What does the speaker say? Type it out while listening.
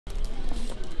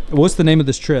What's the name of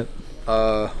this trip?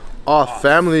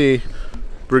 Family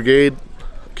brigade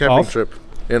camping trip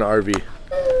in RV. Can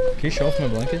you show off my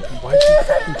blanket? Why'd you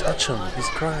fucking touch him? He's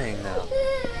crying now.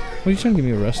 What, are you trying to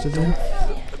get me arrested then?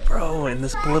 Bro, in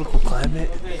this political climate,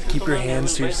 keep your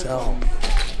hands to yourself.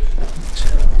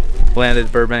 Landed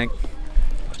Burbank.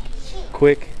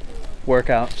 Quick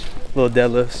workout, little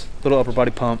deadlifts, little upper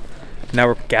body pump. Now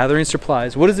we're gathering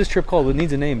supplies. What is this trip called? It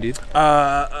needs a name, dude.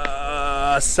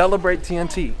 Celebrate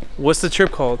TNT. What's the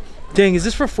trip called? Dang, is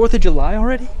this for 4th of July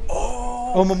already?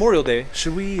 Oh, Memorial Day.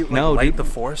 Should we no, light dude, the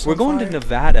forest? We're going to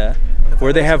Nevada,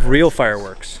 where they have real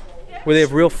fireworks. Where they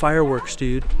have real fireworks,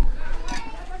 dude.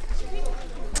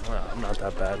 I'm not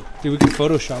that bad. Dude, we could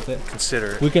Photoshop it.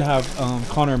 Consider it. We could have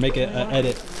Connor make it an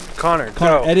edit. Connor,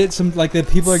 edit some, like the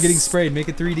people are getting sprayed. Make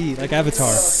it 3D, like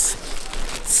Avatar.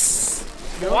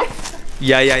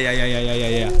 Yeah.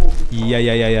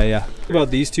 What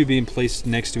about these two being placed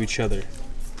next to each other?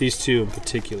 These two in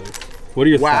particular. What are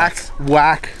your thoughts?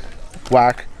 Whack.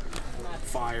 Fire.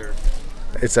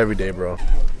 It's every day, bro.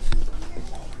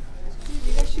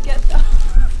 You guys should get them.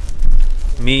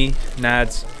 Me,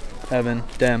 Nads, Evan,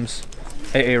 Dems,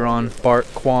 Aaron, Bart,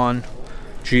 Kwan,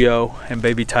 Geo, and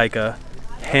baby Taika.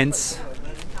 Hence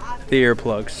the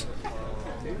earplugs.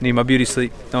 Need my beauty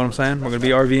sleep. Know what I'm saying? We're gonna be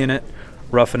RVing it,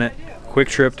 roughing it. Quick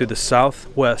trip to the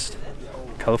Southwest,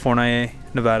 California,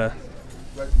 Nevada.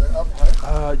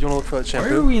 You wanna look for that shampoo?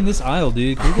 Why are we in this aisle,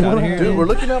 dude? Can we get out of here? Dude, we're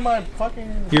looking at my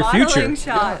fucking... Your future. Modeling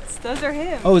shots. Those are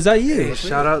him. Oh, is that you? Hey,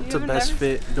 shout out to You've Best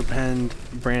never- Fit Depend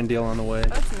brand deal on the way.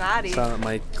 That's Maddie. Silent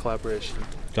Mike collaboration.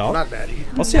 Dog? Not Maddie.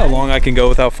 I'll see how long I can go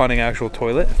without finding an actual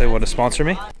toilet if they want to sponsor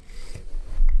me.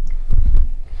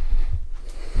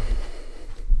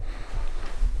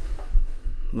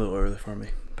 A little early for me.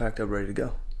 Packed up, ready to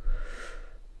go.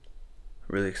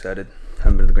 Really excited.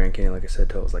 Haven't been to the Grand Canyon, like I said,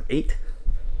 till I was like 8.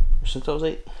 Or since I was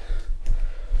 8.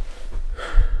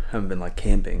 Haven't been like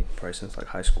camping probably since like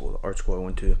high school. The art school I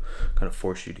went to kind of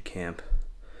forced you to camp.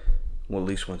 Well, at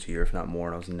least once a year, if not more.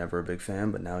 And I was never a big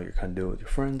fan, but now you're kind of doing it with your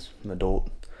friends. I'm an adult.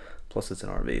 Plus it's an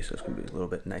RV, so it's going to be a little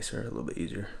bit nicer, a little bit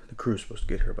easier. The crew's supposed to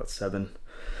get here about 7.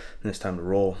 And it's time to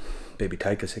roll. Baby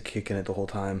Taika's kicking it the whole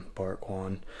time. Bart,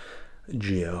 Kwan,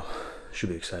 Geo. Should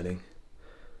be exciting.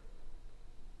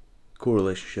 Cool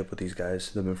relationship with these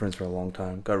guys. They've been friends for a long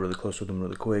time. Got really close with them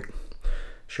really quick.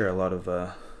 Share a lot of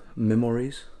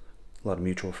memories. A lot of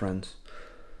mutual friends.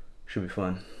 Should be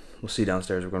fun. We'll see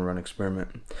downstairs. We're going to run an experiment.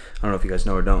 I don't know if you guys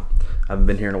know or don't. I haven't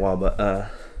been here in a while,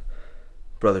 but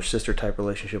brother-sister type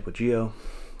relationship with Geo.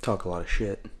 Talk a lot of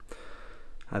shit.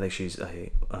 I think she's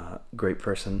a great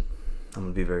person. I'm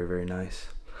going to be very, very nice.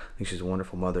 I think she's a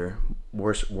wonderful mother.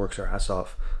 Works her ass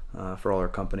off for all her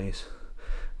companies.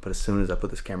 But as soon as I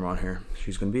put this camera on here,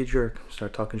 she's going to be a jerk.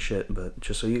 Start talking shit. But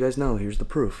just so you guys know, here's the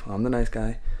proof. I'm the nice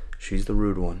guy. She's the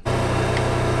rude one.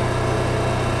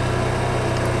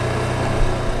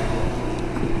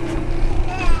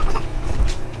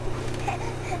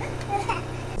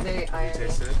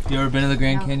 You ever been to the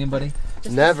Grand Canyon, buddy?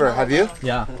 Never. Have you?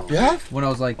 Yeah. You have? When I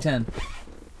was like 10.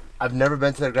 I've never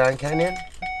been to the Grand Canyon.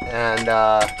 And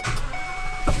I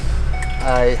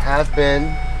have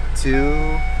been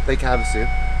to Lake Havasu.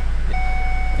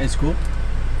 It's cool.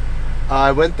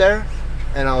 I went there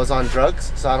and I was on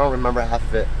drugs, so I don't remember half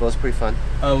of it, but it was pretty fun.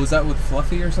 Was that with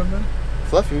Fluffy or something?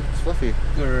 Fluffy.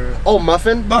 Or Oh,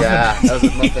 Muffin? Yeah, that was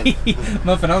with Muffin.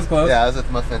 Muffin, I was close. Yeah, I was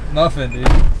with Muffin. Muffin, dude.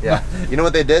 Yeah. You know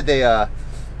what they did? They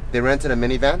rented a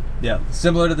minivan. Yeah.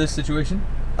 Similar to this situation?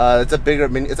 It's a bigger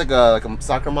mini. It's like a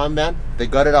soccer mom van. They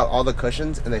gutted out all the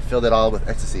cushions and they filled it all with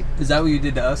ecstasy. Is that what you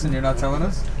did to us and you're not telling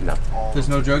us? No. There's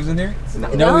no drugs in here?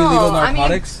 No. No illegal I mean,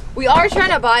 narcotics? we are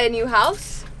trying to buy a new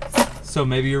house. So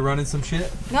maybe you're running some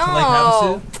shit? No. To Lake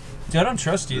Havasu? Dude, I don't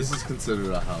trust you. This is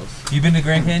considered a house. You been to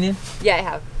Grand Canyon? Yeah, I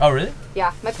have. Oh, really?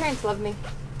 Yeah, my parents love me.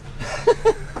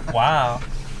 Wow.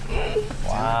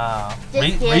 Wow.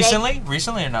 Recently?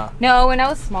 Recently or not? No, when I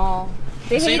was small.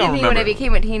 They So you hated don't me when I remember.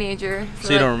 became a teenager.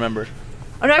 So you don't remember?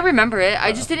 Oh, no, I remember it.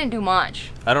 I just didn't do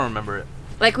much. I don't remember it.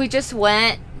 Like, we just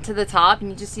went to the top and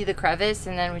you just see the crevice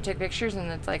and then we took pictures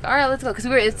and it's like, all right, let's go. Because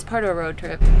it's part of a road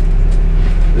trip.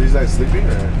 Are these guys sleeping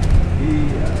or? He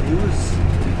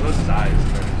closed his eyes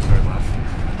and then started laughing.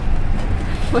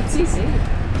 What's he saying?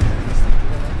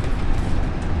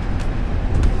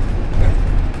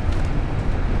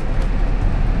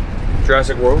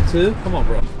 Jurassic World 2? Come on,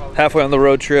 bro. Halfway on the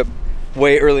road trip.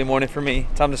 Way early morning for me.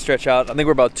 Time to stretch out. I think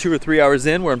we're about 2 or 3 hours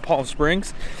in. We're in Palm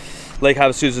Springs. Lake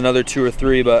Havasu is another 2 or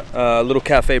 3, but a little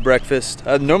cafe breakfast.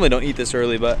 I normally don't eat this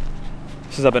early, but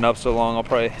since I've been up so long, I'll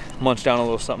probably munch down a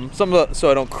little something. Something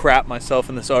so I don't crap myself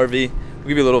in this RV. We'll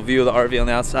give you a little view of the RV on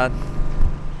the outside.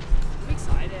 I'm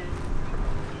excited.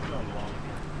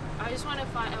 just want to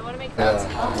find. I want to make I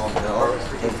don't know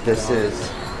if this is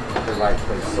the right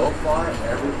place. So far,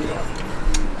 everything.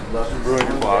 Ruined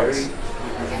vlogs.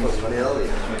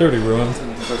 Dirty ruined.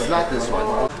 So it's not this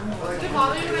one.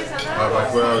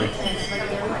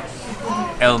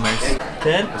 Elmer's.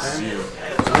 10?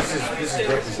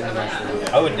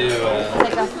 I would do,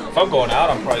 if I'm going out,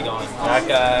 I'm probably going that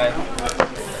guy,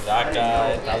 that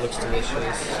guy. That looks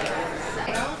delicious.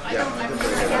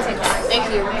 Thank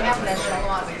you.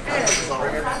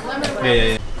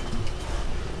 Yeah.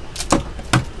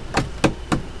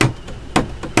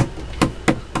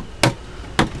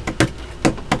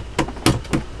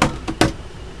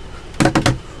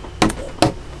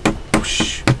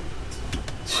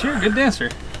 You're a good dancer.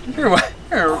 You're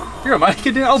a mighty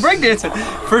good dancer. Oh, break dancing.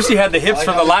 First he had the hips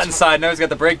from the Latin side, now he's got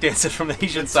the break dancing from the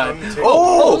Asian side.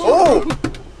 Oh!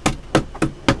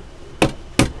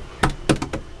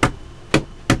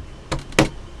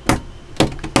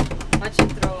 Watch him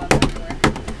throw up everywhere.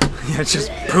 Yeah,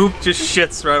 just poop, just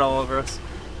shits right all over us.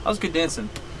 That was good dancing.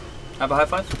 Have a high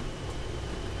five?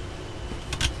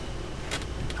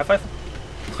 High five?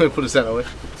 Put his hand away.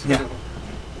 Yeah.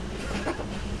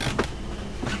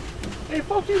 Hey,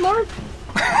 fuck you, Mark.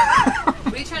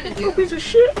 What are you trying to do? Piece of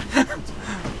shit.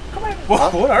 Come on.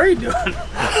 What are you doing?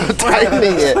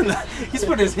 Tightening it. He's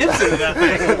putting his hips into that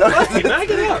thing. Back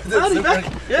it up. Back.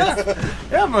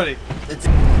 Yeah, buddy.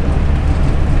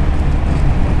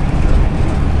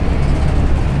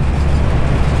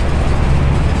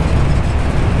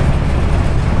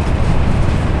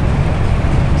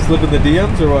 Slip in the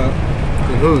DMs or what?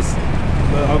 Who's?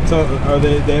 I'm talking. Are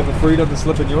they have a freedom to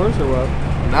slip in yours or what?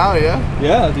 Now, yeah.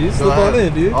 Yeah, dude. Slip on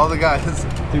in, dude. All the guys.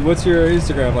 Dude, what's your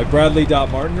Instagram? Like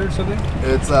Bradley.Martin or something?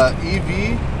 It's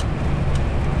EVNCHVN.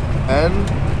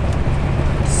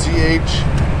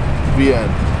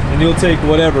 And you'll take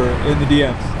whatever in the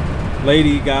DMs.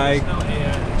 Lady, guy. No,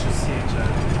 it's just CHN.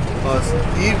 It's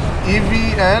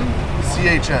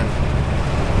EVNCHN.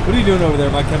 What are you doing over there,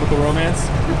 My Chemical Romance?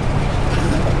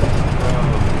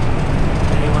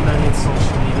 Anyone that needs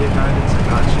social media guidance, I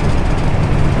got you.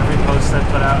 Every post I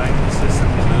put out, I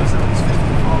consistently lose at least 50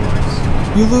 followers.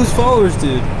 You lose followers,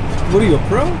 dude. What are you, a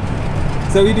pro?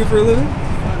 Is that what you do for a living?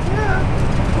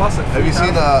 Yeah. Lost like Have you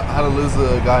seen How to Lose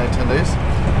a Guy in 10 Days?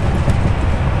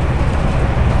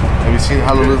 Have you seen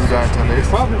How to Lose a Guy in 10 Days?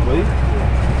 Probably.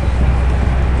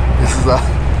 This is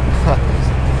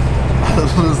how to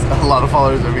lose a lot of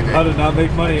followers every day. How to not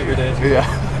make money every day. Yeah.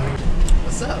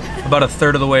 About a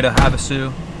third of the way to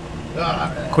Havasu.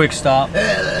 Quick stop.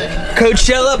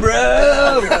 Coachella,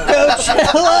 bro!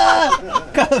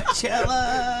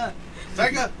 Coachella!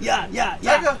 Tiger! Yeah.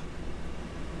 Tiger!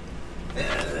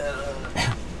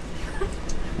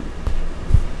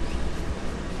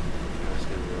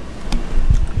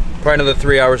 Probably another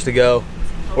 3 hours to go.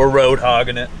 We're road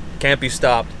hogging it. Can't be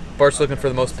stopped. Bart's looking for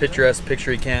the most picturesque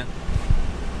picture he can.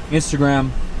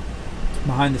 Instagram,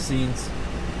 behind the scenes.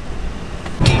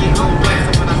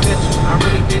 I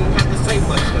really didn't have to say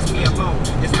much, cause we alone.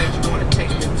 This makes you wanna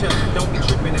taste and tell. Don't be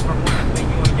tripping if I'm